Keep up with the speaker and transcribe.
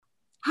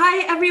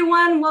Hi,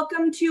 everyone.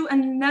 Welcome to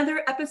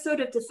another episode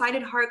of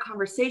Decided Hard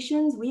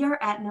Conversations. We are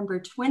at number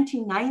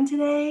 29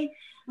 today,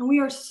 and we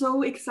are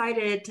so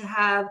excited to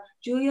have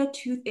Julia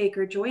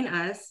Toothacre join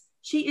us.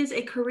 She is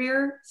a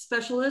career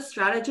specialist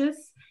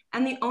strategist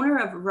and the owner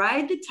of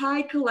Ride the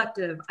Tide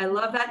Collective. I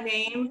love that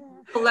name,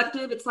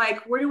 Collective. It's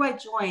like, where do I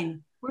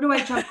join? Where do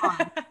I jump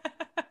on?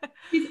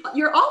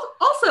 You're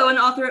also an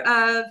author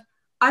of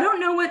I Don't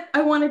Know What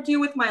I Want to Do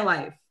with My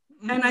Life.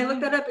 And I looked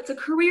Mhm. that up. It's a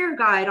career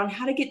guide on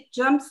how to get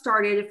jump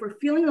started if we're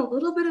feeling a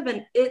little bit of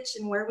an itch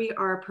in where we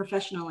are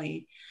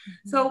professionally.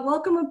 Mhm. So,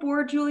 welcome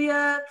aboard,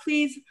 Julia.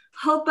 Please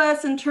help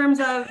us in terms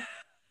of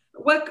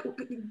what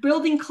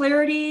building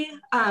clarity.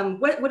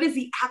 What is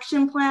the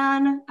action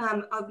plan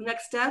of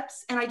next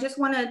steps? And I just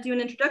want to do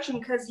an introduction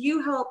because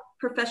you help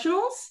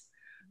professionals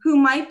who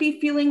might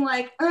be feeling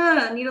like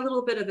need a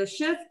little bit of a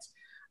shift.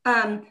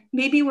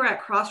 Maybe we're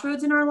at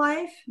crossroads in our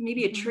life.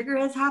 Maybe a Mhm. trigger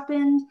has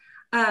happened,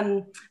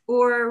 um,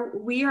 or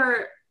we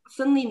are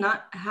suddenly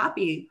not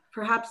happy.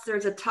 Perhaps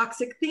there's a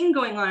toxic thing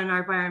going on in our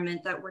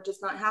environment that we're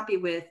just not happy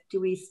with.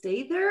 Do we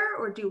stay there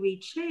or do we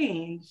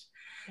change?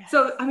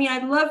 So, I Yes. mean,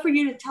 I'd love for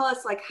you to tell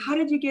us, like, how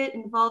did you get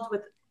involved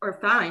with or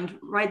find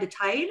Ride the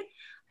Tide?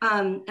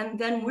 And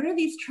then what are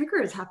these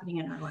triggers happening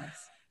in our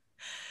lives?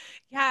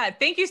 Yeah,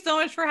 thank you so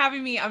much for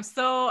having me. I'm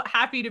so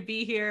happy to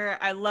be here.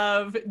 I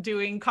love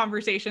doing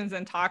conversations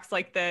and talks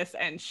like this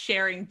and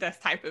sharing this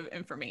type of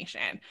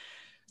information.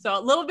 So, a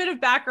little bit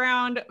of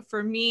background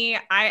for me,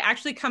 I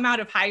actually come out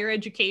of higher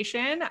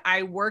education.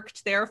 I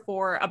worked there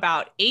for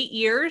about 8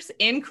 years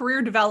in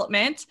career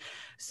development.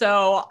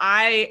 So,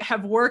 I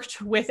have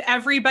worked with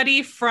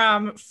everybody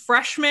from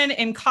freshmen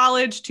in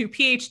college to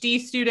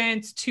PhD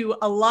students to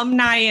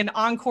alumni in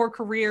encore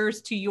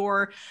careers to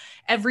your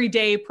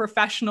everyday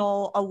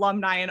professional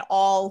alumni and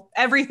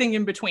everything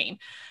in between.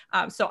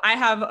 So I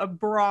have a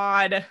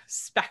broad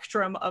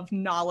spectrum of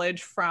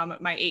knowledge from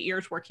my 8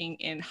 years working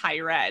in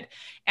higher ed.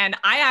 And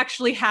I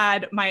actually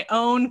had my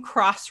own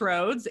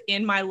crossroads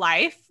in my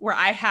life where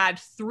I had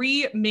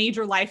three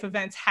major life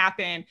events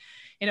happen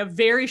in a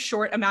very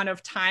short amount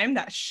of time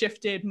that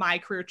shifted my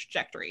career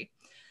trajectory.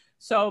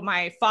 So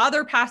my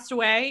father passed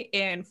away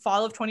in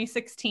fall of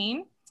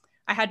 2016.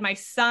 I had my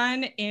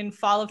son in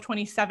fall of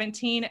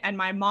 2017, and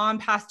my mom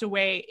passed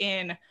away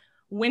in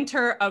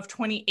winter of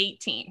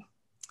 2018.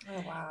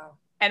 Oh, wow.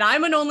 And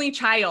I'm an only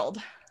child.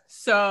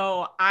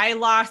 So I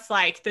lost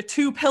like the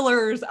two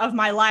pillars of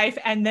my life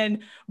and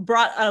then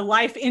brought a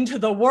life into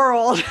the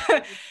world.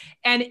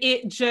 And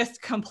it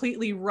just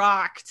completely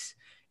rocked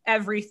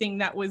everything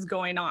that was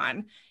going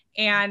on.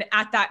 And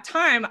at that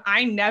time,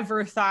 I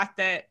never thought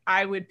that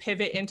I would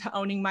pivot into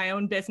owning my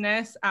own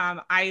business.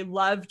 I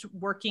loved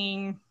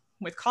working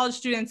with college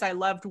students. I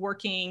loved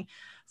working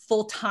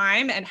full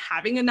time and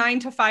having a 9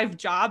 to 5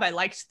 job. I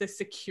liked the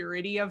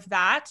security of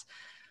that.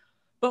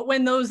 But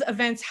when those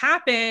events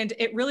happened,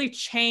 it really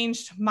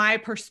changed my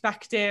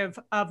perspective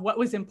of what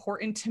was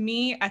important to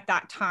me at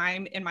that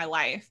time in my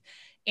life.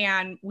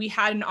 And we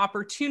had an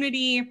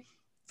opportunity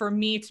for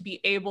me to be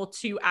able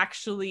to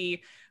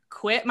actually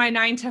quit my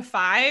 9 to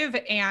 5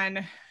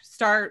 and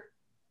start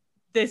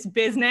this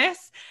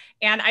business.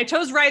 And I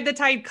chose Ride the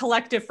Tide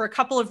Collective for a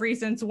couple of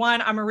reasons.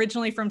 One, I'm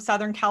originally from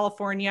Southern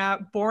California,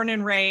 born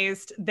and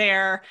raised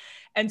there.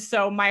 And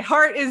so my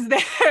heart is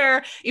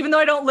there, even though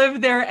I don't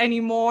live there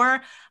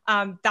anymore.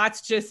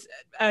 That's just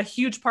a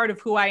huge part of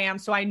who I am.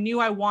 So I knew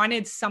I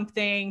wanted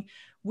something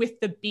with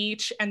the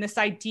beach and this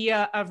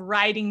idea of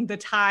riding the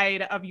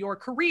tide of your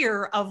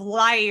career, of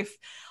life,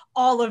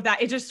 all of that.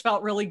 It just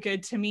felt really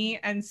good to me.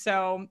 And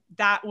so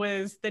that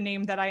was the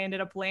name that I ended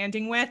up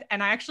landing with.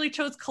 And I actually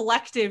chose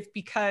Collective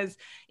because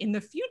in the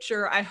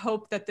future, I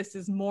hope that this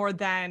is more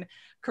than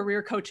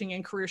career coaching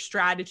and career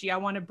strategy. I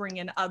want to bring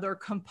in other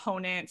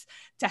components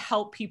to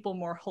help people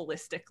more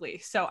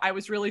holistically. So I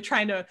was really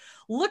trying to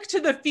look to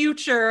the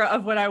future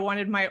of what I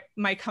wanted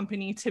my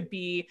company to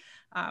be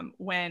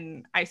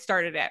when I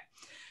started it.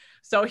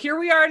 So here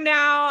we are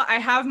now. I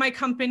have my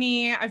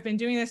company. I've been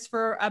doing this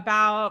for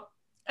about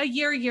a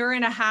year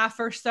and a half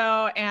or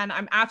so, and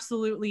I'm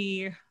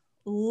absolutely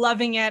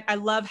loving it. I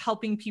love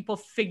helping people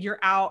figure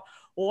out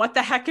what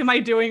the heck am I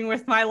doing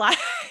with my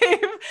life?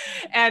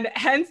 And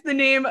hence the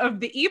name of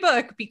the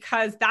ebook,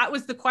 because that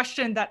was the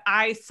question that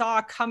I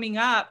saw coming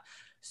up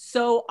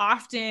so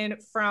often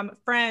from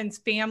friends,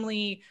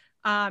 family,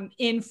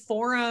 in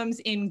forums,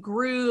 in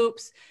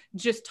groups,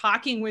 just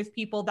talking with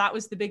people. That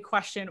was the big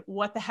question.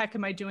 What the heck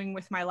am I doing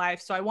with my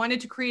life? So I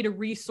wanted to create a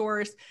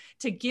resource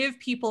to give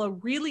people a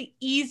really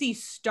easy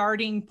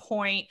starting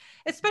point,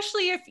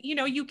 especially if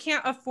you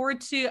can't afford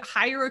to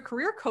hire a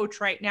career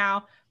coach right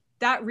now.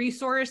 That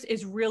resource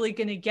is really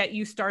going to get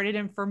you started.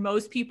 And for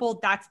most people,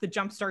 that's the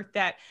jumpstart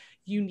that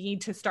you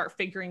need to start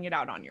figuring it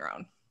out on your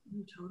own.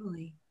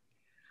 Totally.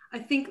 I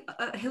think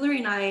Hillary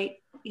and I,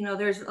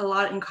 there's a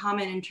lot in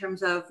common in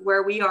terms of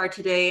where we are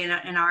today in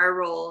our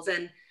roles.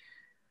 And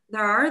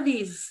there are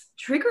these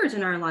triggers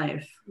in our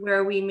life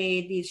where we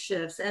made these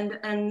shifts.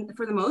 And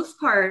for the most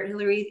part,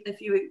 Hillary,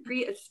 if you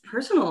agree, it's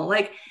personal.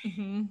 Like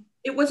Mm-hmm.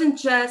 it wasn't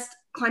just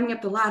climbing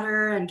up the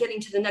ladder and getting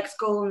to the next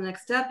goal and the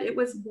next step. It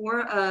was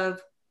more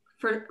of,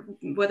 for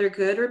whether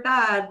good or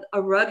bad,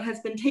 a rug has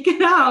been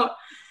taken out.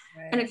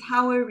 Right. And it's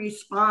how we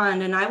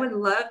respond. And I would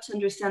love to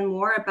understand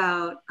more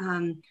about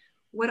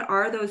what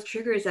are those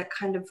triggers that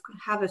kind of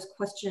have us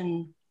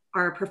question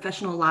our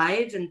professional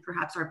lives and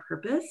perhaps our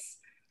purpose.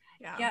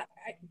 Yeah.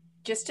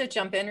 Just to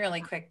jump in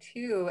really quick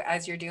too,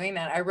 as you're doing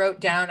that, I wrote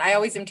down, I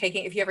always am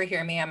taking, if you ever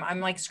hear me, I'm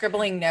like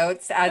scribbling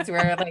notes as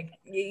we're like,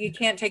 you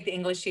can't take the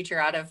English teacher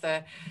out of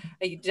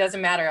it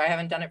doesn't matter. I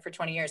haven't done it for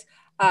 20 years.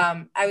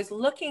 I was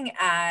looking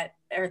at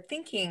or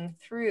thinking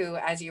through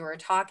as you were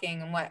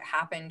talking and what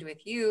happened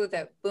with you,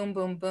 that boom,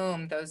 boom,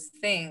 boom, those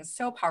things,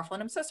 so powerful.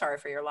 And I'm so sorry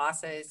for your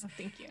losses. Oh,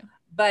 thank you.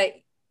 But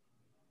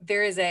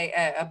there is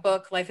a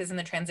book, Life is in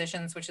the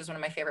Transitions, which is one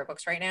of my favorite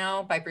books right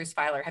now by Bruce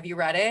Feiler. Have you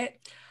read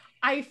it?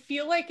 I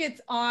feel like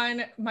it's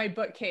on my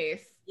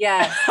bookcase.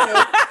 Yeah.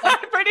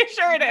 I'm pretty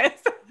sure it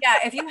is. Yeah.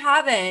 If you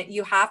haven't,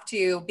 you have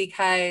to,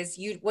 because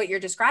what you're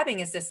describing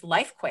is this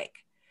life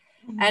quake.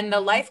 And the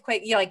life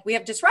quake, we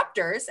have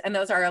disruptors, and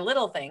those are our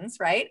little things,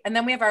 right? And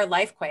then we have our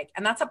life quake,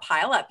 and that's a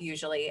pileup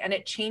usually, and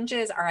it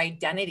changes our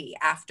identity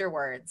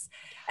afterwards.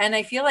 And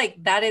I feel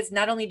like that is,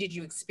 not only did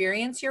you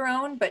experience your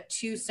own, but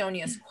to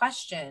Sonia's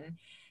question,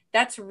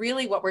 that's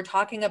really what we're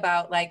talking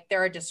about. Like,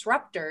 there are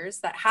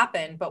disruptors that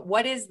happen, but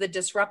what is the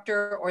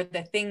disruptor or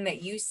the thing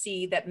that you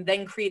see that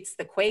then creates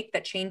the quake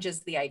that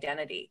changes the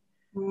identity?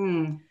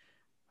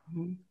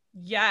 Mm-hmm.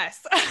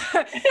 Yes.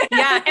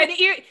 Yeah. And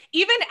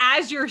even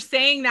as you're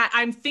saying that,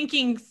 I'm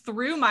thinking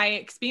through my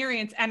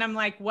experience, and I'm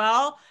like,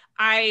 well,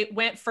 I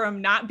went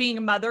from not being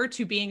a mother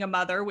to being a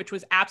mother, which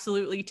was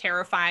absolutely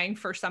terrifying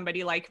for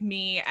somebody like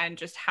me, and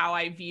just how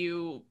I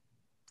view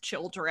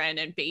children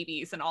and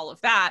babies and all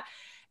of that.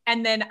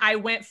 And then I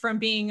went from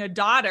being a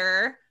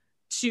daughter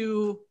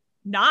to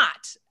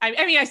not.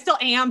 I mean, I still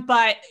am,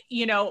 but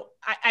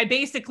I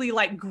basically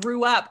like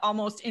grew up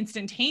almost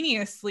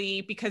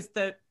instantaneously because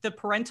the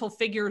parental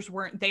figures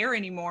weren't there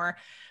anymore.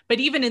 But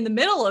even in the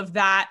middle of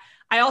that,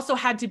 I also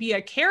had to be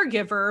a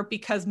caregiver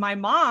because my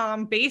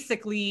mom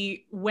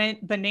basically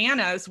went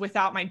bananas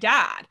without my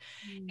dad.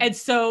 And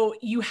so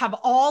you have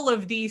all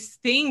of these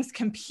things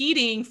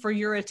competing for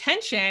your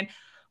attention.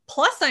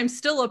 Plus, I'm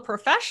still a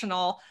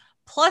professional.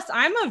 Plus,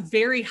 I'm a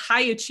very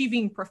high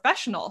achieving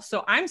professional.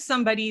 So I'm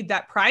somebody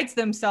that prides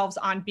themselves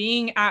on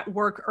being at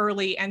work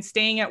early and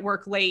staying at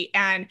work late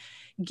and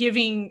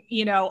giving,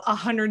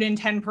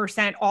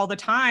 110% all the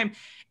time.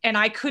 And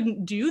I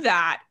couldn't do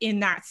that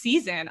in that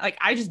season. Like,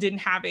 I just didn't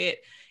have it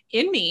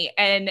in me.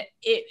 And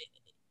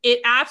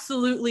it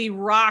absolutely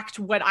rocked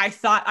what I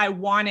thought I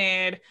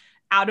wanted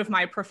out of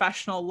my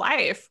professional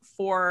life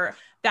for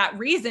that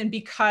reason.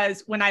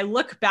 Because when I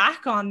look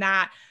back on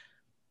that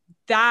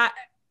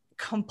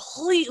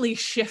completely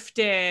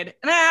shifted.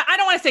 And I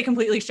don't want to say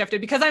completely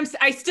shifted, because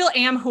I still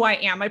am who I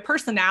am. My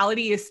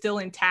personality is still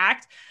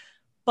intact,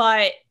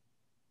 but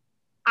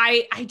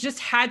I just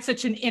had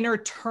such an inner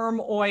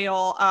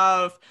turmoil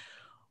of,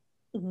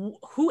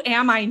 who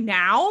am I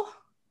now?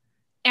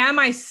 Am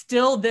I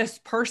still this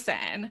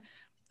person?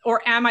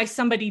 Or am I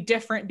somebody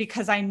different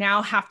because I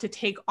now have to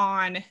take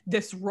on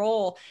this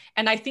role?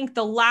 And I think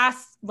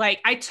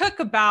I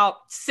took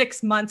about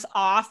 6 months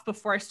off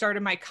before I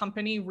started my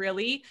company,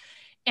 really.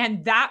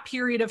 And that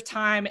period of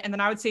time, and then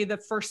I would say the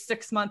first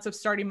 6 months of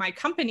starting my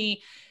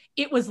company,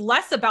 it was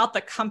less about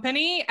the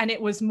company and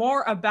it was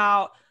more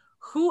about,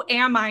 who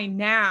am I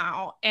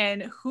now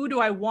and who do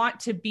I want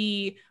to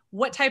be?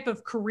 What type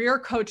of career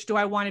coach do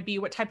I want to be?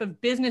 What type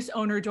of business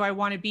owner do I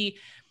want to be?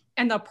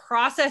 And the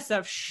process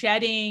of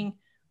shedding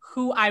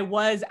who I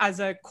was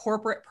as a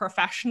corporate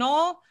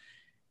professional,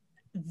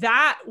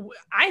 that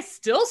I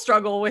still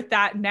struggle with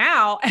that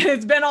now. And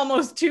it's been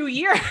almost 2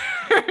 years.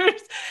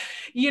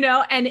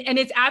 And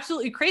it's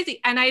absolutely crazy.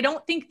 And I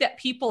don't think that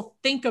people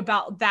think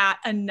about that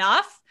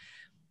enough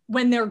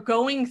when they're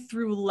going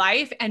through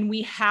life and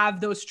we have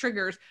those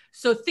triggers.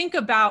 So think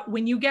about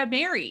when you get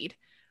married,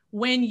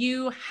 when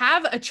you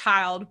have a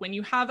child, when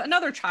you have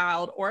another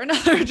child,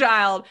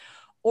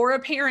 or a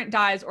parent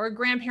dies, or a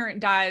grandparent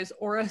dies,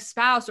 or a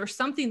spouse, or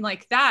something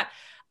like that.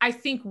 I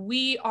think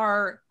we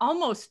are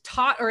almost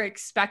taught or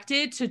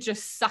expected to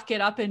just suck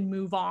it up and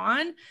move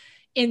on,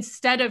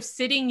 instead of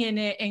sitting in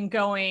it and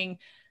going,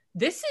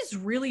 this is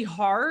really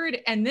hard.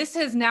 And this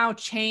has now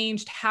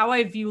changed how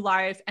I view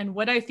life and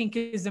what I think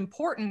is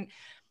important.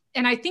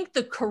 And I think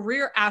the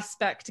career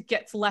aspect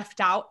gets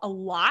left out a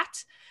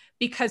lot,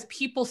 because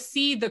people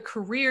see the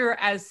career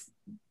as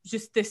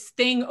just this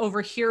thing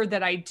over here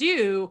that I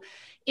do,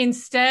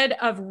 instead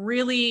of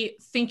really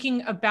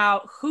thinking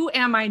about, who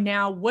am I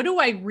now? What do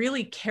I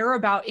really care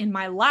about in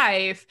my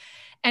life?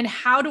 And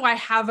how do I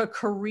have a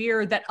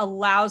career that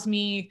allows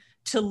me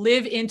to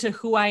live into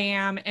who I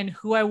am and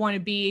who I want to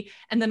be,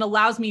 and then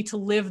allows me to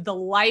live the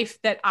life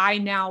that I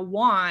now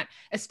want,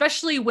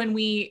 especially when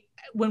we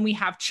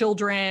have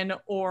children,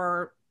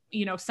 or,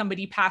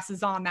 somebody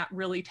passes on. That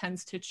really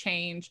tends to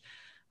change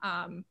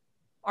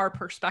our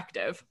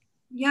perspective.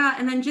 Yeah,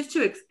 and then just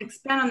to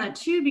expand on that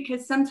too,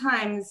 because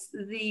sometimes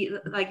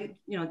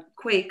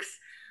quakes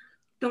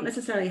don't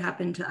necessarily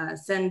happen to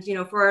us. And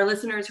for our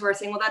listeners who are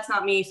saying, well, that's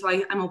not me, so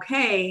I'm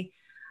okay.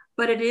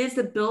 But it is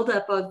the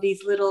buildup of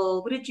these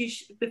little, what did you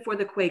before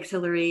the quakes,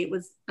 Hillary? It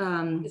was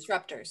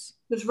disruptors,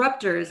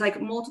 like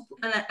multiple.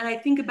 And I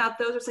think about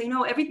those are saying,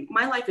 no,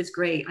 my life is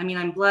great. I mean,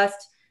 I'm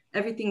blessed.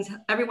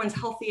 Everyone's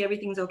healthy.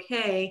 Everything's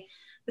okay.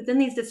 But then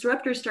these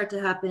disruptors start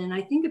to happen. And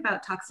I think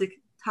about toxic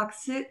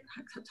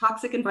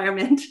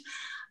environment,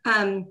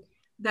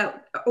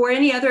 that, or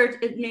any other,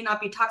 it may not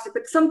be toxic,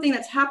 but something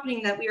that's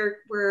happening that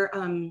we're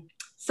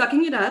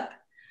sucking it up.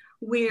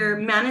 We're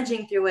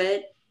managing through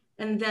it.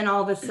 And then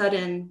all of a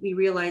sudden we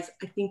realize,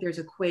 I think there's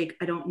a quake.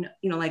 I don't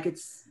know, like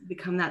it's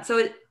become that. So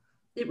it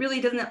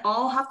really doesn't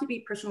all have to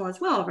be personal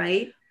as well,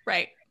 right?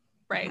 Right.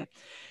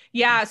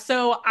 Yeah.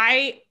 So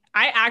I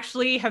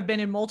actually have been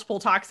in multiple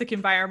toxic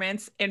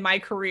environments in my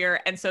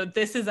career. And so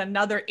this is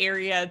another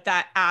area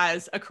that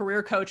as a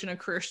career coach and a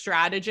career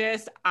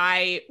strategist,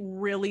 I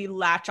really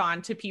latch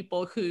on to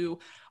people who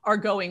are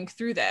going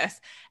through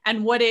this.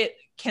 And what it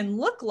can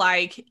look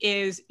like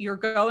is you're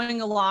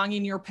going along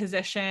in your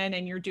position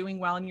and you're doing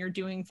well and you're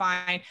doing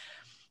fine.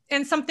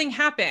 And something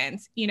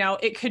happens,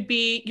 it could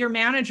be your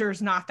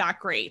manager's not that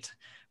great,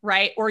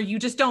 right? Or you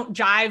just don't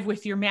jive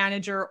with your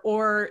manager,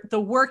 or the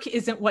work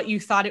isn't what you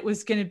thought it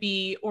was going to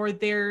be, or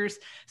there's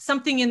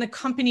something in the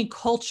company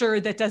culture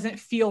that doesn't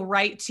feel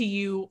right to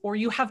you, or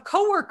you have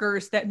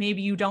coworkers that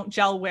maybe you don't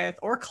gel with,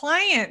 or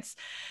clients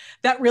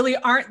that really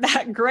aren't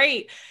that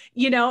great,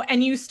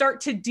 and you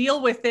start to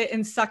deal with it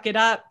and suck it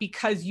up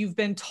because you've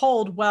been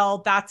told, well,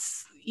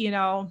 that's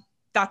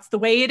the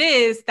way it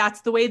is.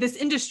 That's the way this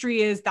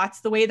industry is.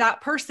 That's the way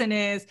that person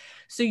is.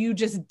 So you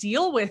just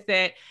deal with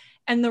it.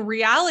 And the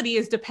reality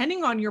is,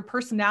 depending on your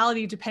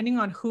personality, depending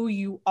on who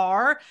you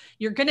are,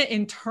 you're going to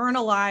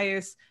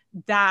internalize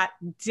that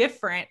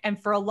different.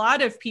 And for a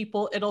lot of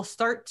people, it'll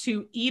start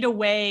to eat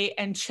away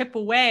and chip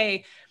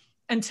away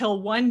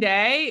until one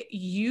day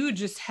you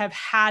just have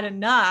had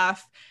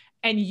enough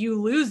and you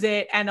lose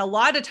it. And a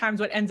lot of times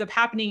what ends up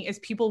happening is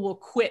people will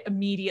quit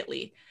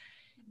immediately.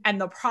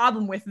 And the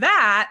problem with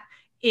that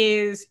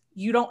is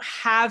you don't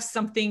have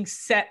something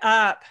set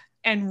up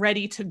and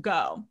ready to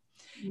go.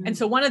 And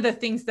so one of the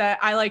things that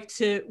I like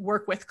to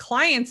work with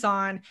clients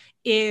on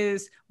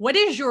is, what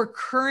is your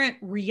current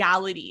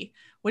reality?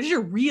 What is your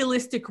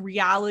realistic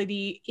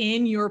reality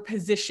in your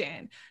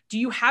position? Do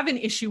you have an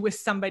issue with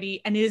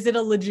somebody, and is it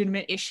a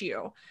legitimate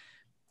issue?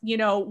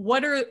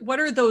 What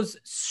are those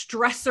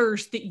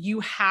stressors that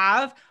you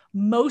have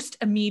most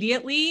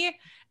immediately?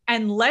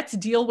 And let's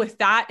deal with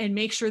that and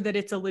make sure that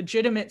it's a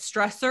legitimate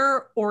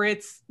stressor, or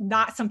it's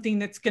not something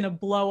that's going to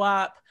blow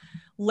up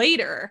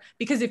later.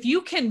 Because if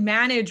you can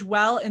manage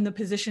well in the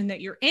position that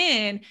you're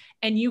in,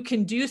 and you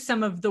can do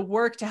some of the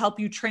work to help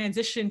you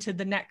transition to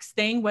the next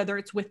thing, whether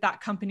it's with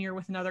that company or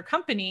with another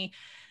company,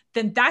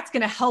 then that's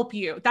going to help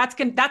you. That's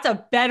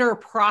a better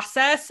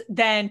process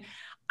than,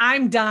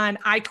 I'm done,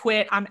 I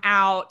quit, I'm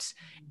out.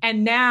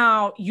 And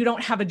now you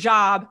don't have a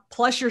job,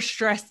 plus you're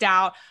stressed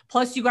out,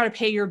 plus you got to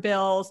pay your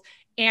bills.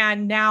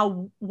 And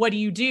now what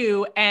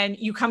do? And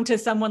you come to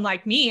someone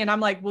like me and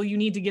I'm like, well, you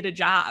need to get a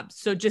job.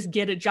 So just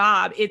get a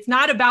job. It's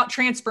not about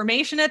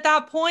transformation at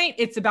that point.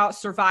 It's about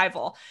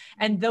survival.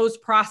 And those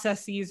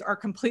processes are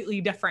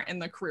completely different in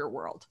the career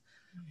world.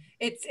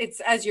 It's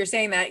as you're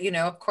saying that,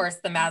 of course,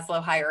 the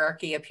Maslow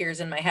hierarchy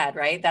appears in my head,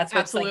 right? That's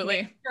what's absolutely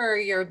like, make sure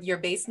your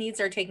base needs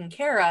are taken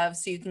care of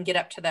so you can get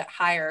up to that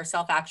higher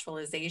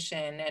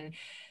self-actualization.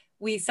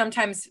 And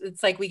sometimes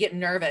it's like we get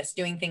nervous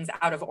doing things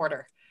out of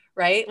order.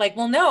 Right? Like,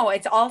 well, no,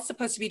 it's all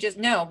supposed to be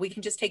we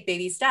can just take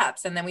baby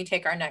steps and then we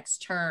take our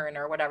next turn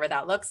or whatever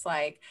that looks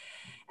like.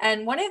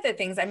 And one of the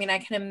things, I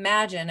can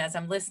imagine as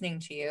I'm listening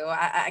to you,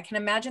 I can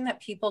imagine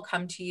that people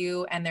come to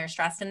you and they're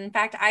stressed. And in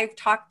fact, I've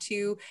talked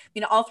to,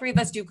 all three of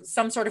us do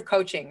some sort of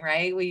coaching,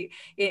 right?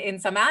 In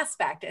some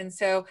aspect. And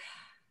so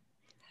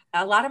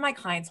a lot of my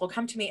clients will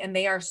come to me and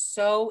they are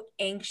so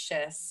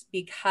anxious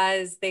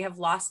because they have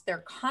lost their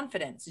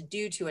confidence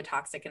due to a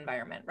toxic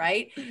environment,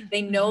 right?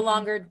 They no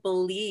longer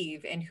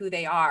believe in who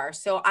they are.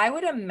 So I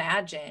would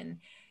imagine,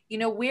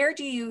 where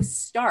do you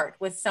start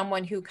with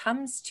someone who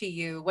comes to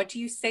you? What do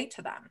you say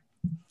to them?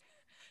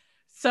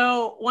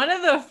 So one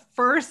of the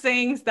first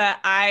things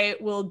that I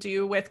will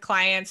do with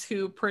clients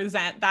who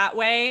present that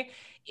way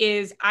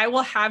is I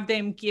will have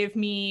them give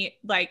me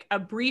like a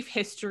brief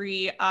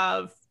history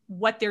of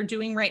what they're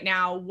doing right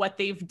now, what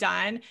they've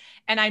done.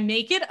 And I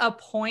make it a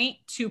point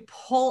to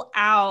pull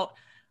out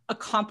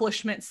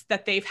accomplishments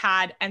that they've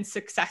had and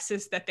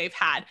successes that they've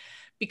had.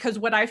 Because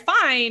what I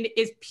find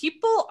is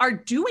people are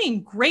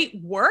doing great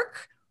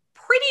work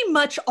pretty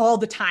much all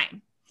the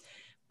time.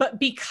 But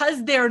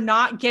because they're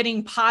not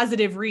getting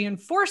positive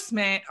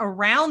reinforcement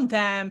around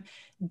them,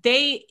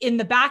 they, in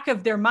the back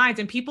of their minds,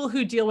 and people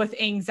who deal with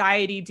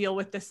anxiety deal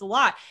with this a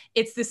lot,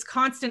 it's this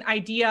constant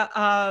idea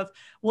of,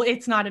 well,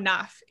 it's not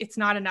enough. It's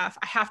not enough.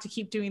 I have to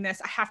keep doing this.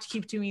 I have to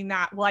keep doing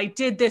that. Well, I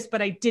did this,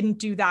 but I didn't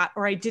do that,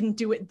 or I didn't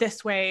do it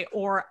this way,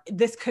 or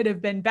this could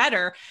have been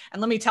better.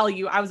 And let me tell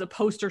you, I was a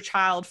poster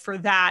child for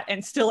that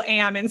and still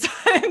am in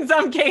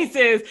some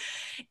cases.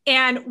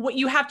 And what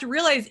you have to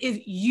realize is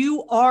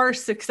you are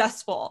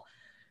successful.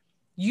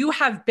 You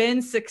have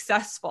been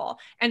successful.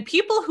 And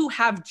people who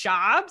have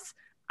jobs,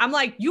 I'm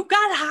like, you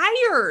got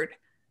hired.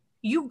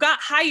 You got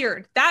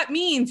hired. That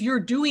means you're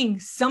doing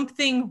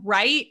something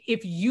right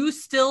if you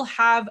still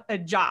have a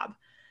job.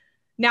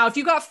 Now, if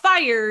you got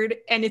fired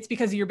and it's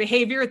because of your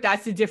behavior,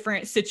 that's a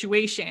different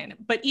situation.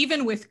 But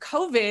even with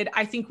COVID,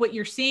 I think what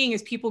you're seeing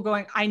is people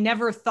going, I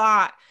never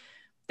thought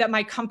that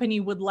my company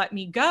would let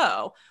me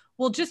go.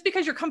 Well, just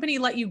because your company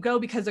let you go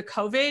because of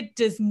COVID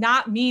does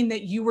not mean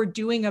that you were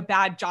doing a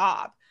bad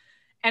job.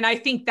 And I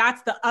think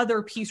that's the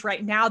other piece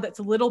right now that's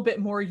a little bit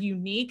more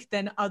unique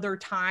than other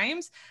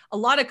times. A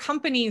lot of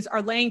companies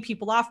are laying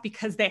people off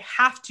because they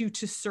have to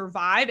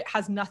survive. It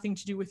has nothing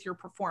to do with your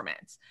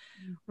performance,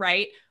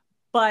 right?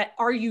 But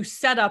are you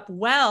set up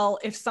well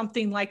if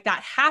something like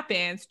that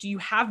happens? Do you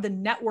have the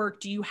network?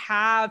 Do you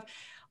have,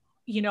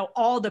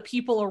 all the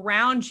people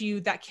around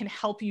you that can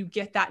help you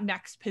get that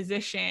next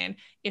position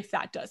if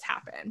that does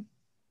happen?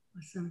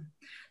 Awesome.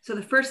 So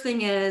the first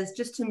thing is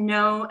just to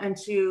know and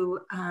to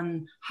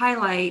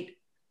highlight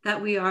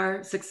that we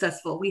are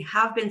successful. We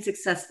have been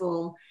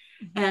successful,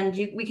 and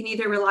we can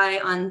either rely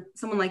on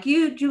someone like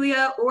you,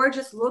 Julia, or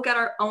just look at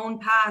our own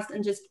past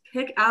and just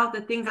pick out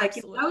the things like,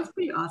 that was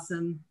pretty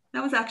awesome.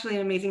 That was actually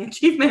an amazing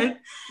achievement.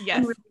 Yes.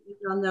 And really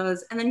on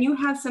those. And then you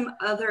have some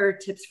other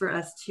tips for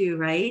us too,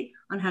 right?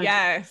 On how to.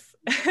 Yes.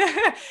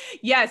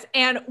 Yes.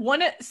 And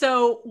one of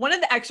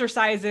the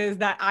exercises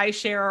that I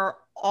share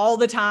all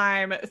the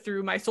time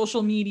through my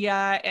social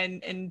media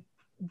and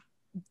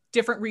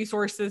different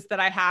resources that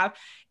I have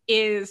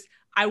is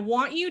I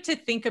want you to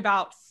think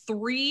about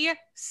 3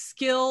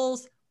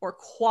 skills or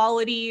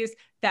qualities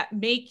that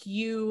make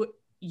you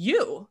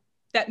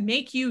that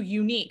make you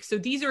unique. So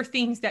these are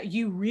things that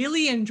you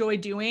really enjoy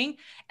doing,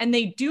 and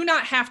they do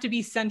not have to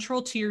be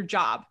central to your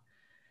job.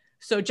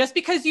 So just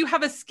because you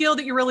have a skill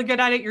that you're really good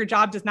at your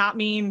job does not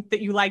mean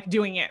that you like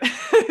doing it.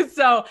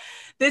 So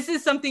this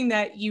is something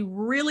that you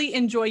really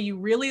enjoy, you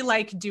really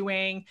like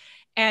doing.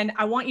 And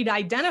I want you to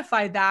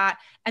identify that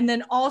and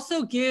then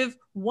also give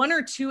 1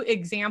 or 2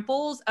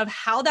 examples of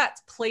how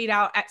that's played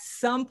out at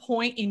some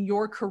point in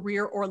your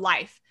career or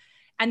life.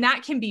 And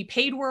that can be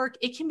paid work,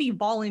 it can be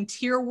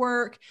volunteer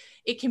work,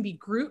 it can be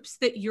groups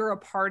that you're a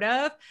part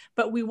of,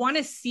 but we want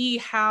to see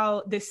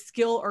how this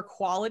skill or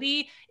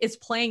quality is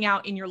playing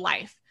out in your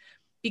life.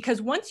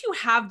 Because once you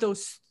have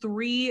those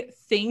 3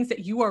 things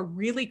that you are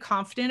really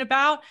confident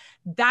about,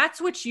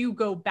 that's what you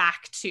go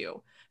back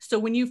to. So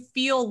when you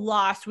feel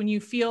lost, when you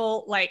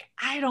feel like,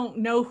 I don't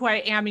know who I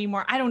am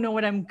anymore, I don't know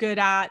what I'm good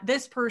at,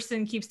 this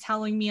person keeps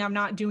telling me I'm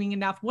not doing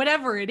enough,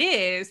 whatever it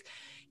is,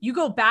 you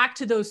go back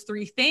to those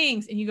 3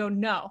 things and you go,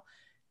 no,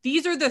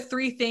 these are the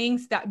 3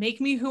 things that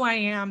make me who I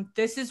am.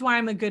 This is why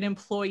I'm a good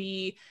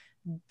employee.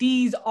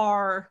 These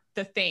are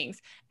the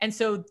things. And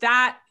so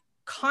that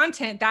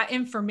content, that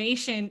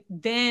information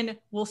then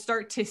will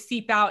start to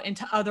seep out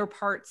into other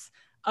parts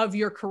of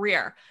your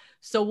career.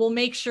 So we'll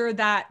make sure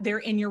that they're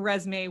in your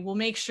resume. We'll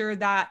make sure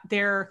that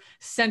they're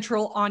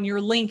central on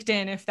your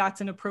LinkedIn if that's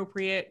an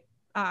appropriate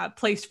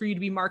place for you to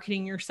be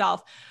marketing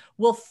yourself.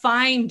 We'll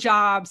find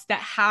jobs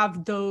that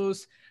have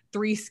those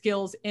 3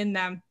 skills in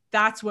them.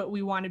 That's what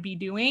we want to be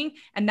doing.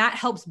 And that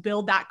helps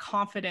build that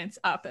confidence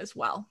up as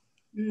well.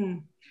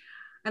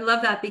 I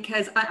love that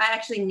because I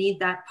actually need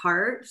that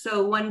part.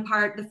 So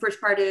the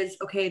first part is,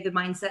 okay, the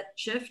mindset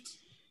shift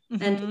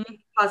and to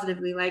think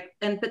positively,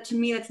 but to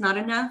me, it's not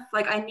enough.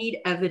 Like I need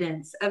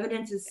evidence.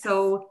 Evidence is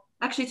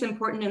actually it's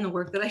important in the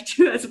work that I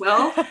do as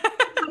well.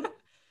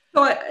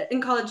 So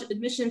in college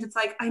admissions, it's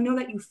like, I know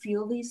that you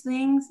feel these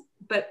things,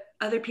 but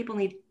other people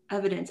need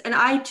evidence. And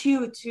I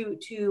too,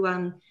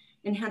 to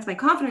enhance my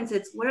confidence,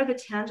 it's what are the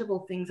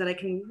tangible things that I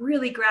can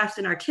really grasp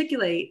and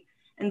articulate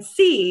and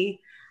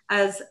see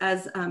as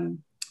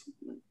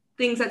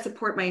things that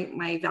support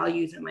my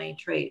values and my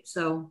traits.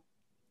 So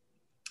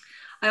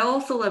I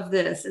also love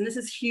this, and this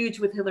is huge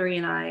with Hillary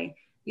and I.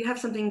 You have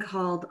something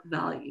called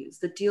values,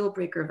 the deal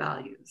breaker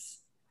values.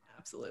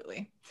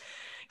 Absolutely.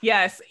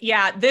 Yes.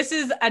 Yeah. This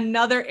is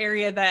another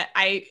area that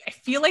I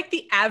feel like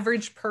the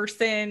average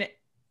person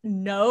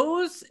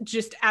knows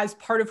just as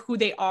part of who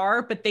they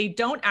are, but they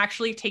don't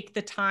actually take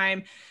the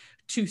time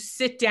to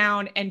sit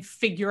down and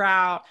figure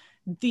out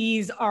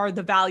these are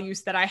the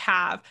values that I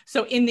have.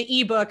 So in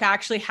the ebook, I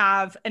actually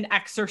have an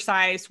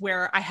exercise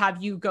where I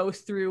have you go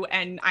through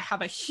and I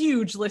have a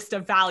huge list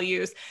of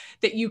values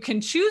that you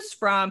can choose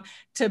from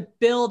to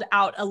build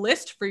out a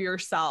list for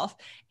yourself.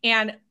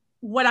 And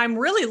what I'm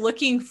really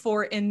looking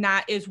for in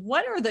that is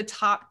what are the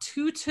top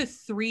 2 to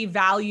 3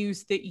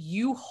 values that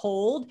you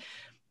hold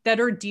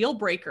that are deal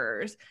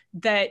breakers,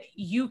 that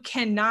you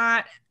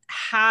cannot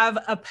have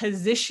a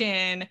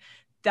position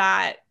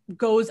that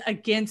goes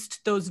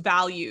against those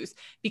values,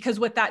 because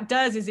what that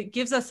does is it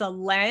gives us a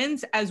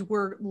lens as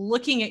we're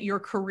looking at your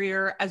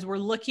career, as we're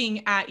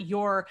looking at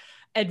your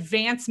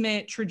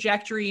advancement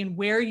trajectory and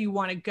where you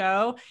want to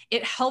go.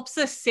 It helps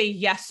us say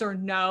yes or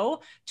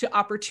no to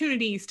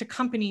opportunities, to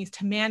companies,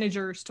 to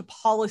managers, to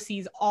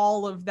policies,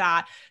 all of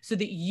that, so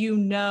that you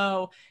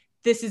know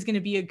this is going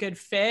to be a good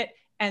fit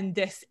and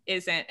this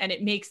isn't. And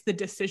it makes the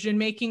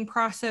decision-making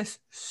process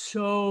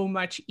so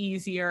much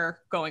easier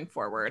going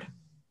forward.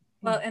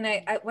 Well, and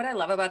what I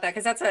love about that,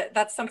 because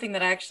that's something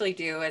that I actually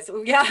do is,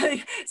 yeah,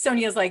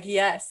 Sonia's like,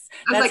 yes.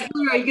 I was like,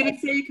 are you going to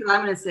say it? Because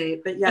I'm going to say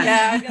it, but yeah.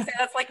 Yeah, I was going to say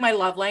that's like my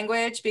love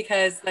language,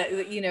 because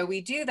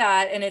we do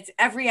that, and it's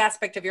every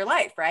aspect of your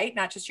life, right?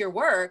 Not just your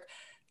work,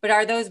 but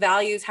are those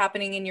values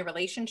happening in your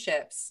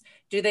relationships?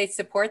 Do they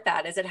support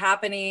that? Is it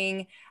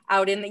happening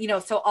out in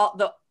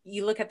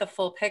you look at the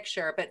full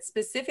picture, but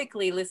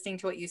specifically listening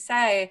to what you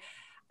say,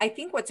 I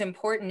think what's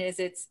important is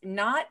it's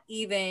not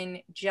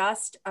even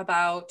just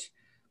about,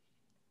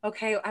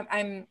 okay,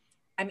 I'm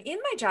in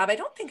my job. I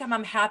don't think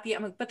I'm happy.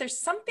 But there's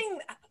something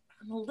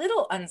I'm a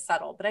little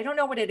unsettled, but I don't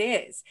know what it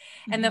is.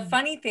 Mm-hmm. And the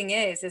funny thing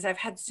is I've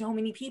had so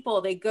many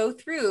people, they go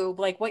through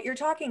like what you're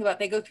talking about.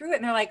 They go through it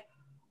and they're like,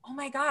 oh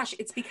my gosh,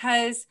 it's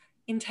because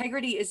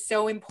integrity is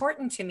so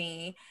important to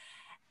me.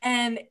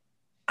 And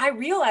I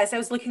realized I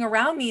was looking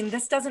around me and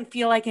this doesn't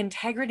feel like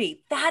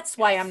integrity. That's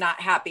why I'm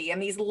not happy.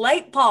 And these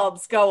light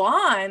bulbs go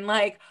on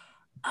like,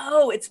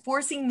 oh, it's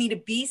forcing me to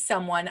be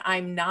someone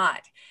I'm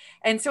not.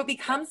 And so it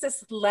becomes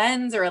this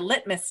lens or a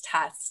litmus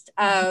test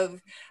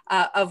of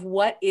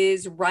what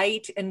is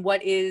right and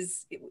what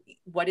is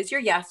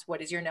your yes,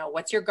 what is your no,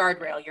 what's your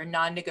guardrail, your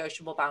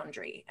non-negotiable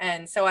boundary.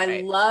 And so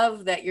I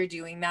love that you're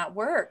doing that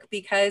work,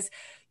 because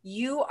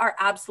you are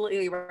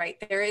absolutely right.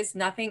 There is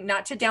nothing,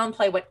 not to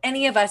downplay what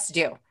any of us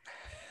do,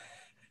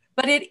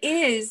 but it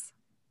is,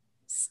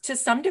 to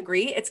some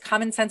degree, it's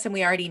common sense and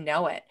we already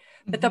know it.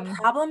 But the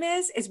problem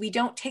is we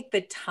don't take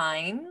the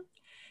time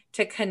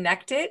to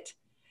connect it,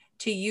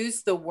 to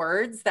use the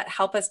words that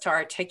help us to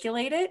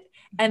articulate it,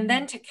 and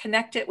then to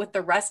connect it with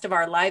the rest of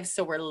our lives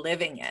so we're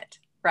living it,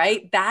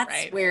 right?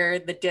 That's where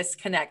the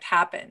disconnect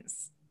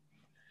happens.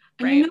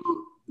 And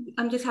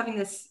I'm just having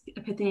this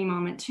epiphany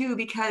moment too,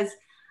 because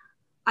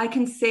I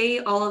can say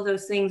all of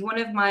those things. One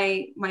of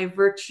my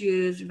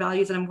virtues,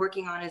 values that I'm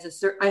working on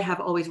is I have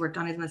always worked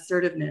on is an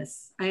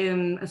assertiveness. I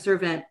am a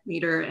servant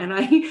leader,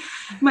 and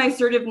my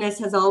assertiveness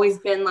has always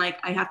been like,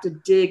 I have to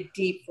dig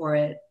deep for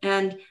it.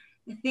 And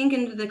I think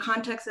in the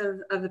context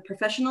of the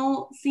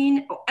professional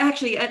scene,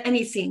 actually at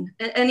any scene,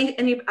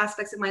 any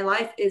aspects of my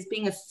life, is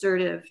being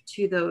assertive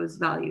to those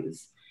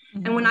values.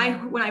 Mm-hmm.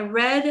 And when I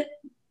read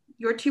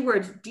your two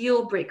words,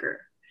 deal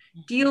breaker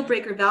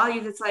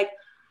values, it's like,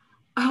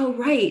 oh,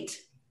 right.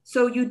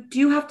 So you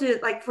do have to,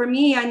 like, for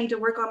me, I need to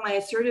work on my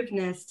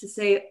assertiveness to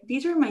say,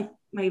 these are my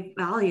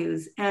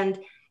values. And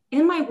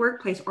in my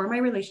workplace or my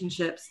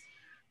relationships,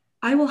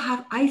 I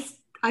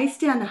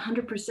stand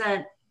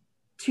 100%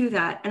 to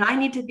that. And I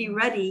need to be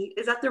ready.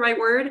 Is that the right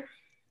word?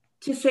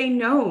 To say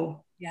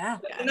no. Yeah.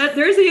 And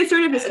there's the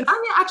assertiveness. And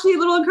I'm actually a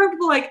little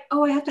uncomfortable, like,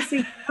 oh, I have to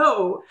say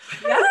no.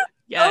 Yeah.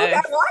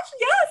 Yes. Oh,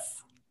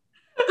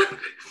 yes.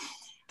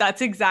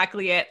 That's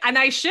exactly it. And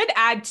I should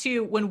add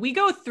too, when we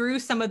go through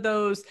some of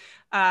those,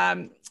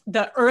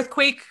 the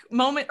earthquake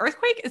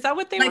is that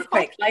what they were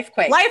called?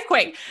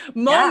 Lifequake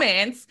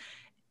moments,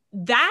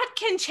 that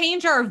can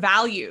change our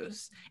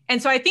values.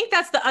 And so I think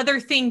that's the other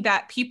thing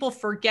that people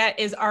forget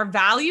is our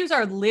values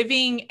are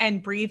living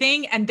and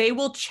breathing, and they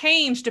will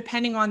change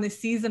depending on the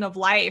season of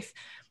life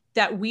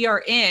that we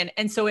are in.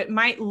 And so it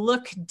might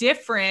look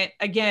different,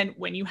 again,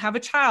 when you have a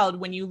child,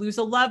 when you lose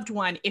a loved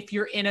one, if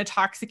you're in a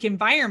toxic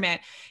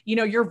environment,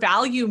 your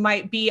value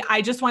might be,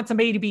 I just want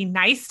somebody to be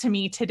nice to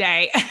me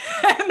today.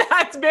 And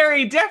that's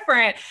very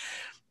different,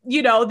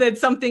 than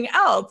something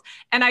else.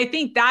 And I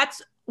think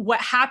that's what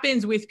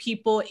happens with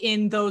people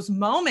in those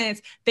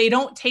moments. They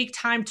don't take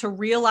time to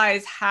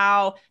realize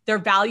how their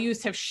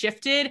values have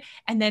shifted.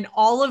 And then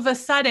all of a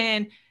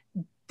sudden,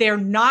 they're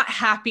not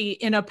happy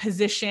in a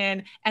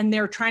position and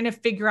they're trying to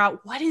figure out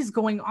what is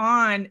going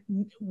on.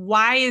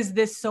 Why is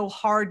this so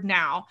hard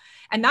now?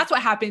 And that's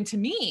what happened to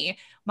me.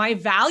 My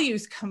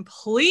values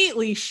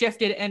completely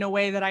shifted in a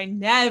way that I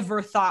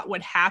never thought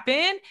would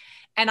happen.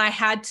 And I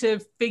had to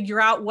figure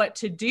out what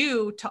to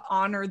do to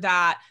honor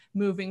that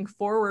moving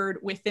forward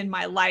within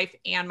my life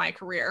and my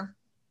career.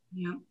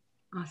 Yeah.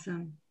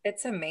 Awesome.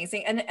 It's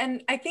amazing.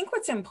 And I think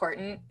what's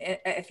important,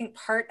 I think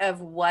part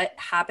of what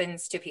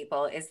happens to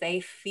people is they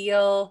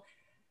feel,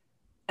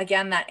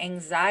 again, that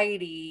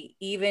anxiety,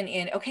 even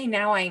in, okay,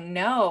 now I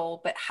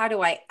know, but how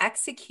do I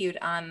execute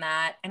on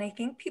that? And I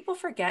think people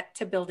forget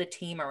to build a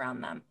team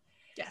around them.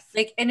 Yes.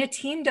 Like, and a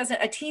team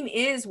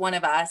is one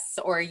of us,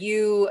 or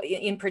you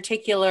in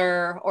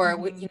particular,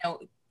 or,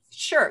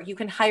 sure, you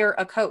can hire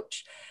a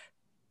coach,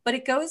 but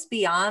it goes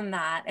beyond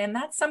that. And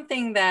that's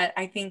something that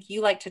I think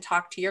you like to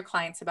talk to your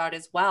clients about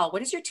as well. What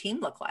does your team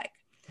look like?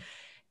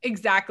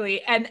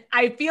 Exactly. And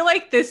I feel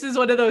like this is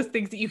one of those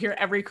things that you hear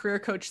every career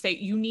coach say,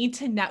 you need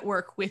to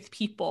network with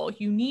people.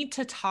 You need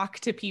to talk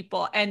to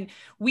people. And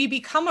we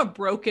become a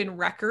broken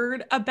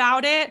record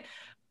about it.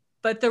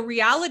 But the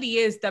reality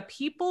is the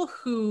people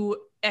who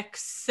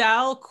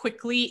excel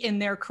quickly in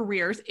their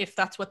careers, if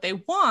that's what they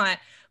want,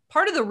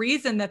 part of the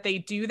reason that they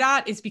do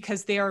that is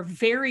because they are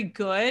very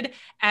good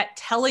at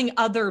telling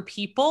other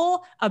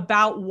people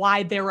about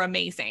why they're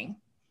amazing.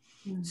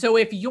 So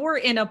if you're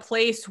in a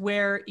place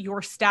where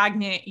you're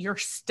stagnant, you're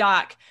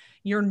stuck,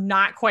 you're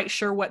not quite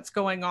sure what's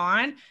going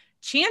on,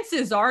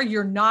 chances are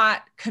you're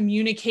not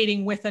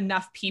communicating with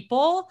enough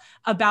people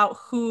about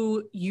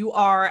who you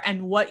are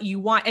and what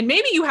you want. And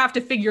maybe you have to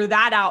figure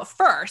that out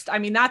first. I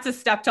mean, that's a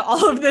step to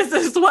all of this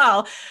as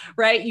well,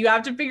 right? You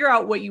have to figure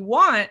out what you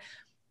want,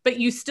 but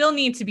you still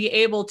need to be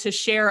able to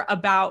share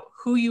about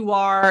who you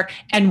are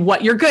and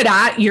what you're good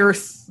at, your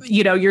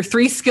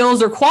 3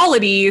 skills or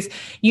qualities.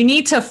 You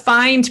need to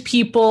find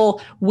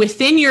people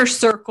within your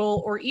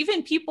circle or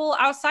even people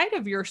outside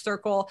of your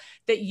circle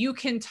that you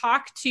can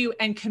talk to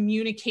and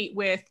communicate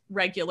with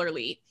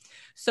regularly.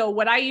 So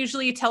what I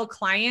usually tell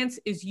clients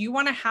is you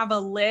want to have a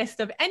list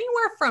of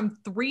anywhere from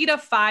 3 to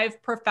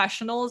 5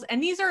 professionals.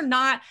 And these are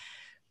not,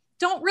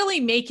 don't really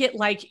make it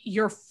like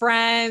your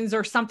friends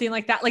or something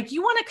like that. Like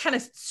you want to kind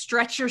of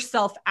stretch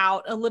yourself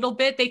out a little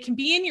bit. They can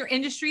be in your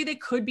industry, they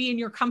could be in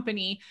your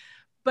company,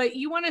 but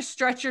you want to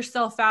stretch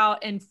yourself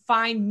out and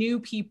find new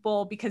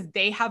people because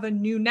they have a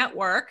new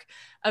network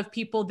of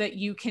people that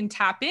you can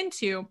tap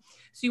into.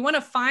 So you want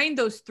to find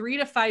those 3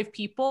 to 5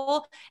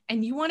 people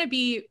and you want to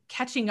be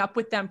catching up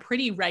with them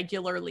pretty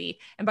regularly.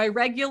 And by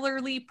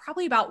regularly,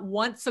 probably about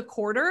once a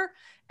quarter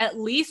at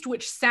least,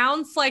 which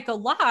sounds like a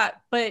lot,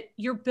 but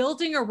you're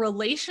building a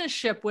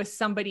relationship with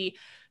somebody.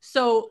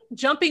 So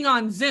jumping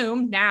on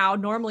Zoom now,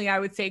 normally I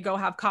would say go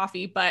have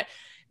coffee, but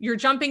you're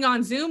jumping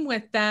on Zoom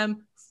with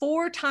them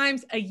 4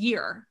 times a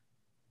year,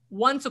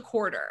 once a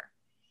quarter.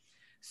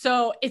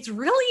 So it's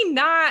really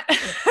not,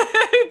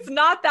 it's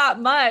not that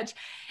much.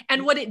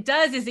 And what it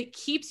does is it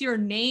keeps your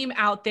name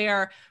out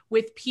there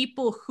with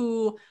people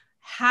who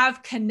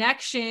have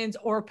connections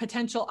or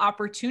potential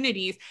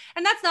opportunities.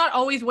 And that's not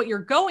always what you're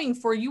going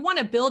for. You want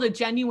to build a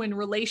genuine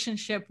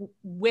relationship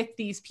with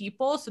these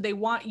people. So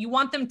you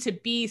want them to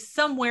be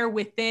somewhere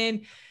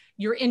within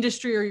your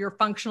industry or your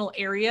functional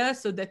area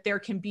so that there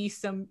can be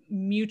some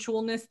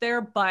mutualness there.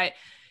 But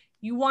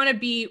you want to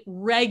be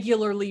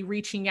regularly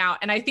reaching out.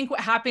 And I think what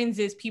happens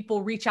is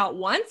people reach out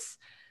once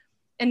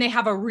and they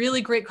have a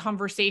really great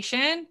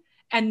conversation.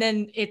 And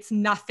then it's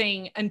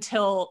nothing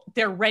until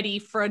they're ready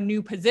for a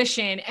new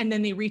position. And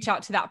then they reach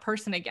out to that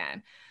person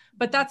again.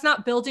 But that's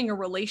not building a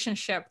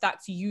relationship,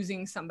 that's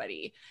using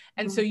somebody.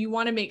 And so you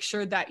want to make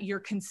sure that you're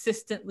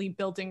consistently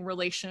building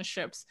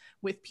relationships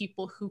with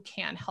people who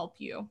can help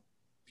you.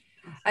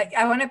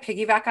 I want to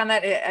piggyback on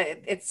that.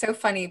 It's so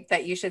funny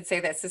that you should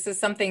say this. This is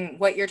something,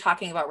 what you're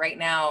talking about right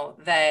now,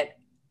 that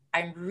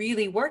I'm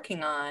really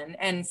working on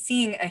and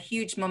seeing a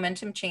huge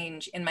momentum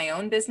change in my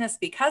own business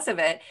because of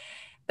it.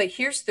 But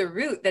here's the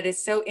root that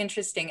is so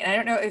interesting. And I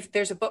don't know if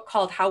there's a book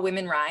called How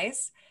Women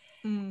Rise.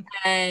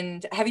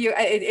 And have you,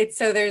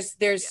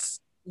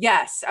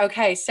 yes.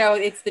 Okay. So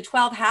it's the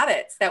 12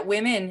 habits that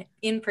women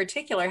in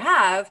particular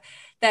have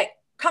that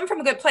come from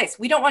a good place.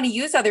 We don't want to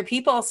use other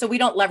people, so we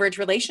don't leverage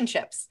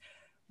relationships.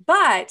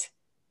 But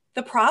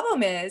the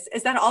problem is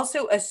that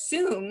also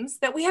assumes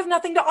that we have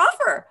nothing to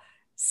offer.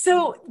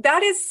 So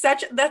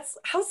that's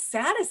how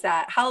sad is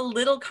that? How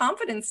little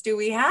confidence do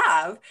we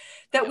have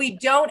that we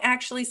don't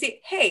actually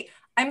say, hey,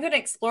 I'm going to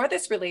explore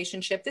this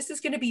relationship. This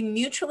is going to be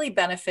mutually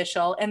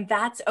beneficial, and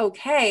that's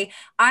okay.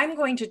 I'm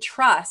going to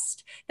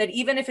trust that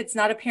even if it's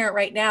not apparent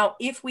right now,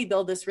 if we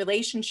build this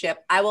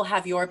relationship, I will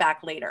have your back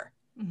later.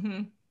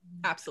 Mm-hmm.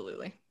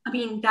 Absolutely. I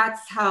mean,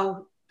 that's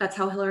how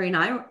Hillary and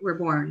I were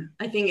born.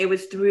 I think it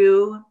was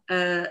through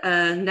a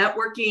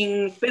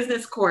networking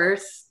business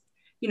course,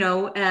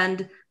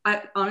 and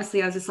I was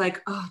just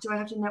like, oh, do I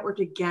have to network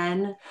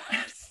again?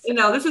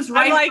 This is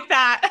right. I like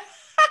that.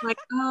 Like,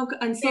 oh,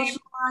 and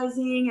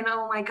socializing and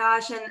oh my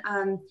gosh.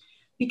 And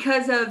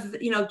because of,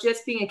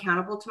 just being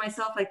accountable to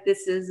myself, like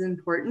this is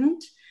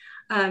important.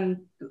 I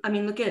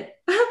mean, look at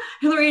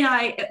Hillary and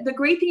I, the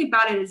great thing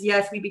about it is,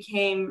 yes, we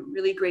became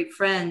really great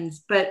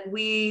friends, but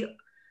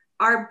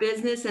our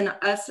business and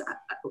us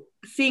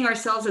seeing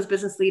ourselves as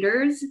business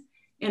leaders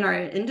in our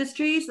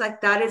industries,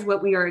 like that is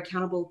what we are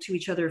accountable to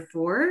each other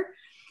for.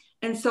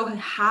 And so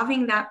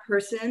having that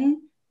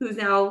person who's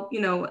now,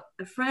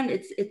 a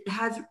friend,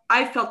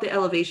 I felt the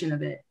elevation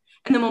of it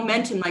and the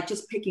momentum, like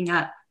just picking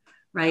up.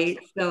 Right.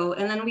 So,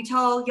 and then we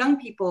tell young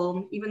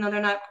people, even though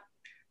they're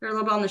a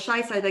little bit on the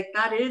shy side, like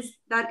that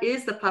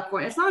is the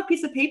platform. It's not a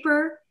piece of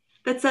paper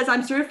that says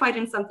I'm certified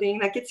in something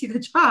that gets you the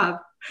job.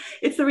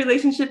 It's the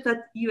relationship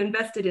that you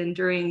invested in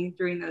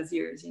during those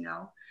years,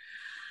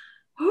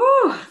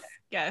 Whew.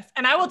 Yes.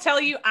 And I will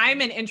tell you,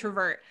 I'm an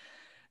introvert.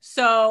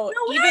 So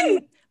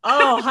even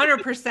Oh,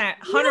 100%.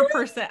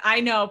 100%.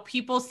 I know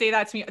people say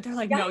that to me. They're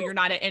like, no, you're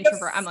not an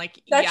introvert. I'm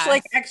like, such yes.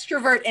 like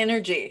extrovert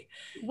energy.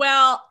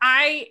 Well,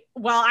 I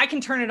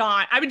can turn it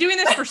on. I've been doing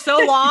this for so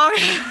long.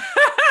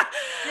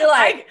 You're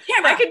like,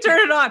 I can turn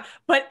it on.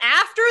 But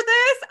after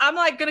this, I'm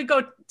like going to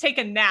go take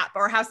a nap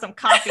or have some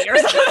coffee or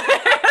something.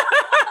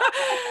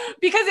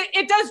 Because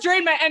it does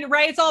drain my energy,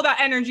 right? It's all about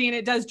energy and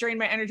it does drain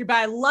my energy, but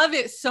I love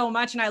it so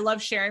much. And I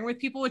love sharing with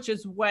people, which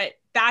is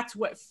that's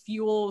what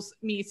fuels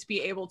me to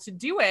be able to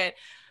do it.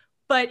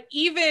 But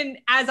even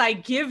as I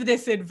give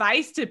this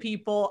advice to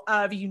people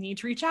of you need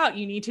to reach out,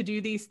 you need to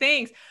do these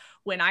things.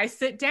 When I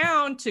sit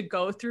down to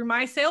go through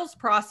my sales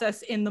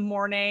process in the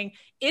morning,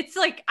 it's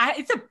like,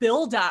 it's a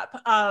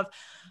buildup of,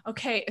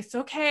 okay, it's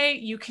okay.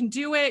 You can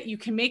do it. You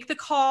can make the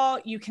call.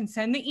 You can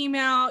send the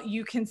email.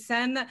 You can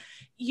send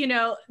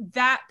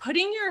that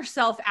putting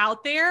yourself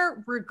out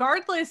there,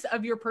 regardless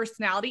of your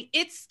personality,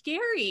 it's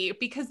scary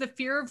because the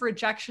fear of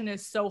rejection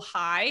is so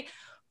high.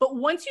 But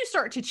once you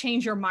start to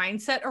change your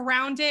mindset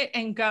around it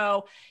and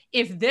go,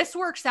 if this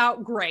works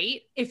out,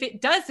 great. If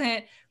it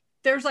doesn't,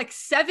 there's like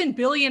 7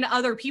 billion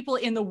other people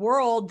in the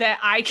world that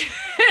I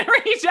can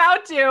reach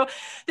out to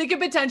that could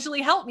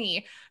potentially help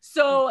me.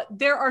 So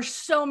there are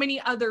so many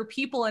other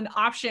people and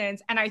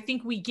options. And I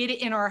think we get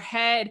it in our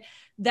head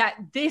that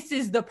this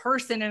is the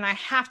person and I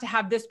have to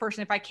have this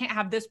person. If I can't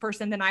have this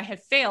person, then I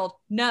have failed.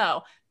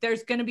 No,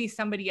 there's going to be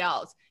somebody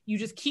else. You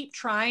just keep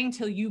trying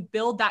till you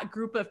build that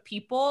group of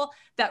people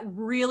that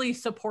really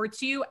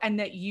supports you and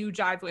that you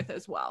jive with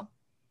as well.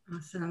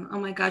 Awesome. Oh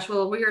my gosh.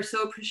 Well, we are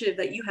so appreciative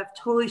that you have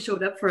totally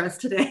showed up for us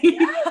today.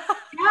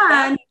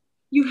 And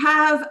you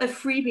have a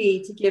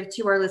freebie to give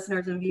to our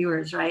listeners and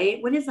viewers,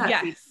 right? What is that?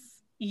 Yes. Freebie?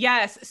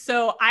 Yes.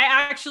 So I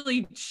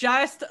actually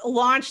just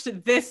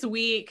launched this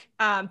week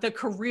the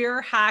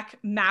Career Hack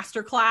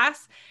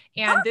Masterclass.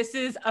 And this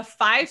is a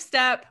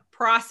 5-step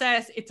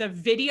process. It's a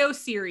video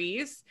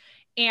series.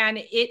 And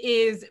it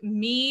is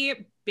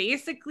me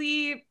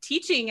basically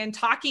teaching and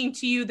talking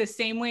to you the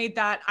same way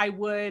that I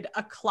would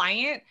a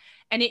client.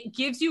 And it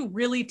gives you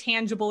really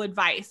tangible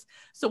advice.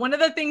 So one of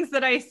the things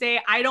that I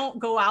say, I don't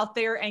go out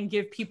there and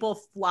give people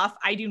fluff.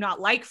 I do not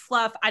like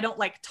fluff. I don't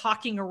like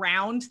talking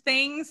around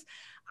things.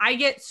 I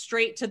get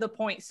straight to the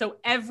point. So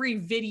every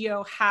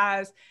video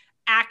has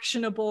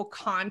actionable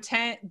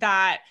content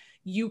that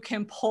you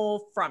can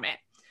pull from it.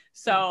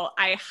 So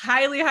I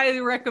highly,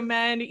 highly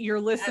recommend your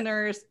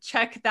listeners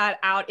check that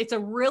out. It's a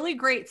really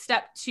great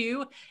step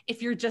too.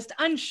 If you're just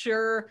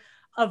unsure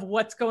of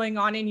what's going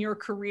on in your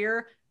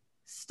career,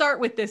 start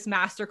with this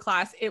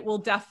masterclass. It will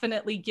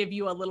definitely give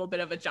you a little bit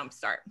of a jump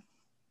start.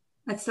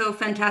 That's so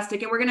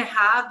fantastic. And we're going to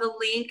have the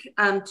link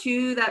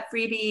to that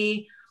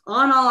freebie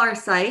on all our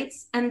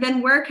sites. And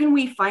then where can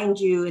we find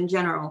you in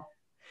general?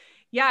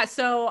 Yeah,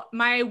 so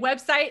my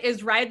website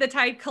is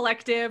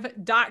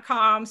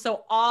ridethetidecollective.com.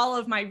 So all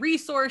of my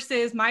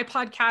resources, my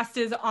podcast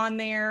is on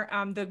there,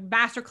 the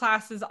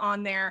masterclass is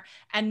on there.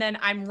 And then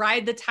I'm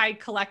Ride the Tide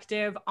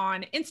Collective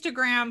on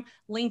Instagram,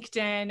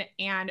 LinkedIn,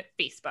 and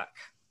Facebook.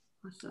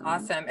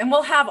 Awesome. And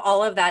we'll have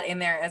all of that in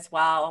there as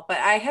well. But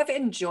I have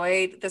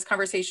enjoyed this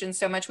conversation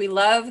so much. We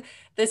love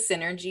the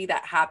synergy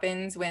that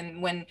happens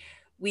when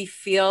we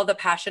feel the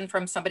passion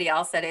from somebody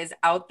else that is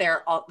out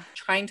there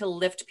trying to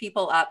lift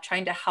people up,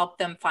 trying to help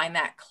them find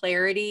that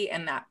clarity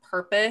and that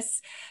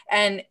purpose.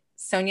 And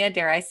Sonia,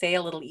 dare I say,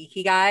 a little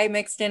ikigai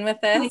mixed in with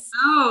this?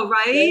 Oh,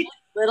 right?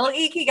 Little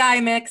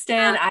ikigai mixed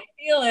in. I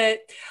feel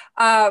it.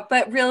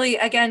 But really,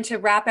 again, to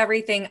wrap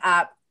everything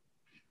up,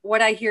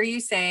 what I hear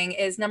you saying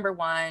is, number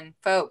one,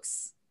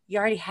 folks, you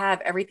already have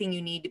everything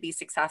you need to be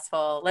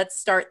successful. Let's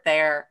start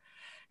there.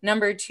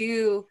 Number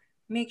two,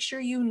 make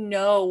sure you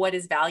know what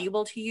is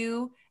valuable to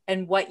you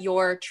and what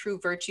your true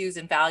virtues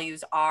and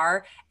values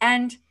are.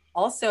 And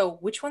also,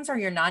 which ones are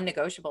your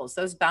non-negotiables?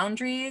 Those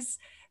boundaries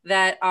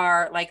that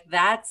are like,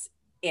 that's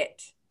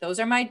it. Those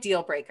are my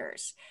deal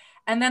breakers.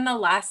 And then the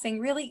last thing,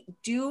 really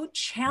do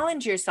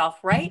challenge yourself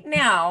right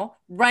now,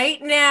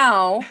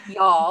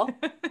 y'all.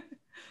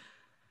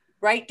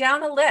 Write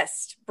down a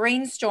list,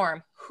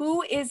 brainstorm.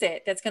 Who is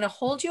it that's going to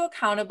hold you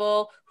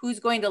accountable? Who's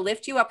going to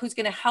lift you up? Who's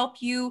going to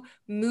help you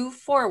move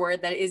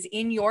forward that is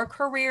in your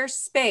career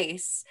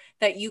space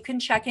that you can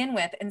check in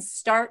with and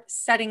start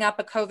setting up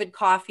a COVID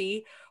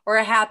coffee or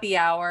a happy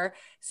hour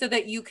so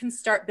that you can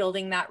start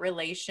building that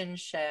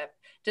relationship.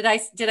 Did I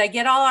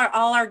get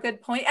all our good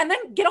points? And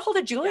then get a hold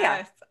of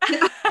Julia.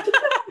 Yes.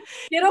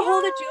 Get a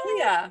hold of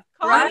Julia.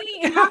 Call right?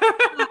 me.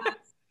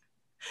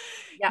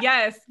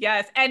 Yeah.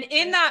 Yes. And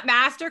in that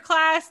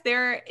masterclass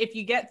there, if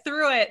you get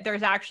through it,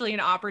 there's actually an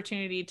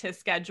opportunity to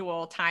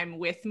schedule time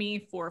with me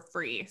for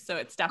free. So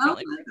it's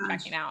definitely worth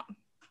checking out.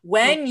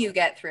 When you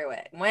get through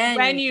it.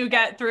 When you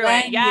get through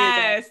it.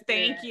 Yes.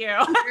 Thank you.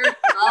 You're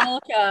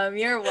welcome.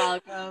 You're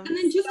welcome. And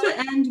then just to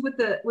end with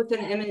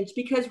an image,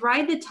 because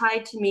Ride the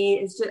Tide to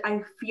me is just,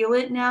 I feel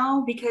it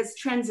now, because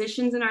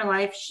transitions in our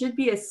life should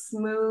be a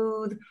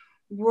smooth,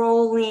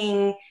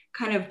 rolling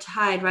kind of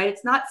tide, right?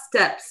 It's not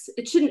steps.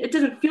 It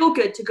doesn't feel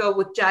good to go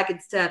with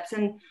jagged steps.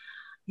 And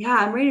yeah,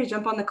 I'm ready to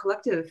jump on the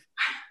collective.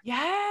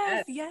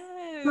 Yes.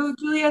 So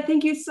Julia,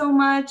 thank you so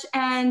much.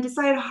 And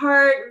Decided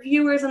Heart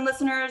viewers and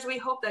listeners, we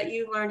hope that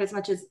you learned as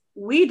much as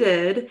we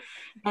did.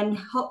 And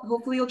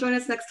hopefully you'll join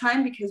us next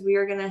time because we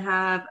are going to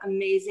have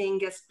amazing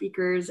guest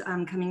speakers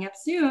coming up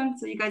soon.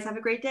 So you guys have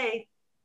a great day.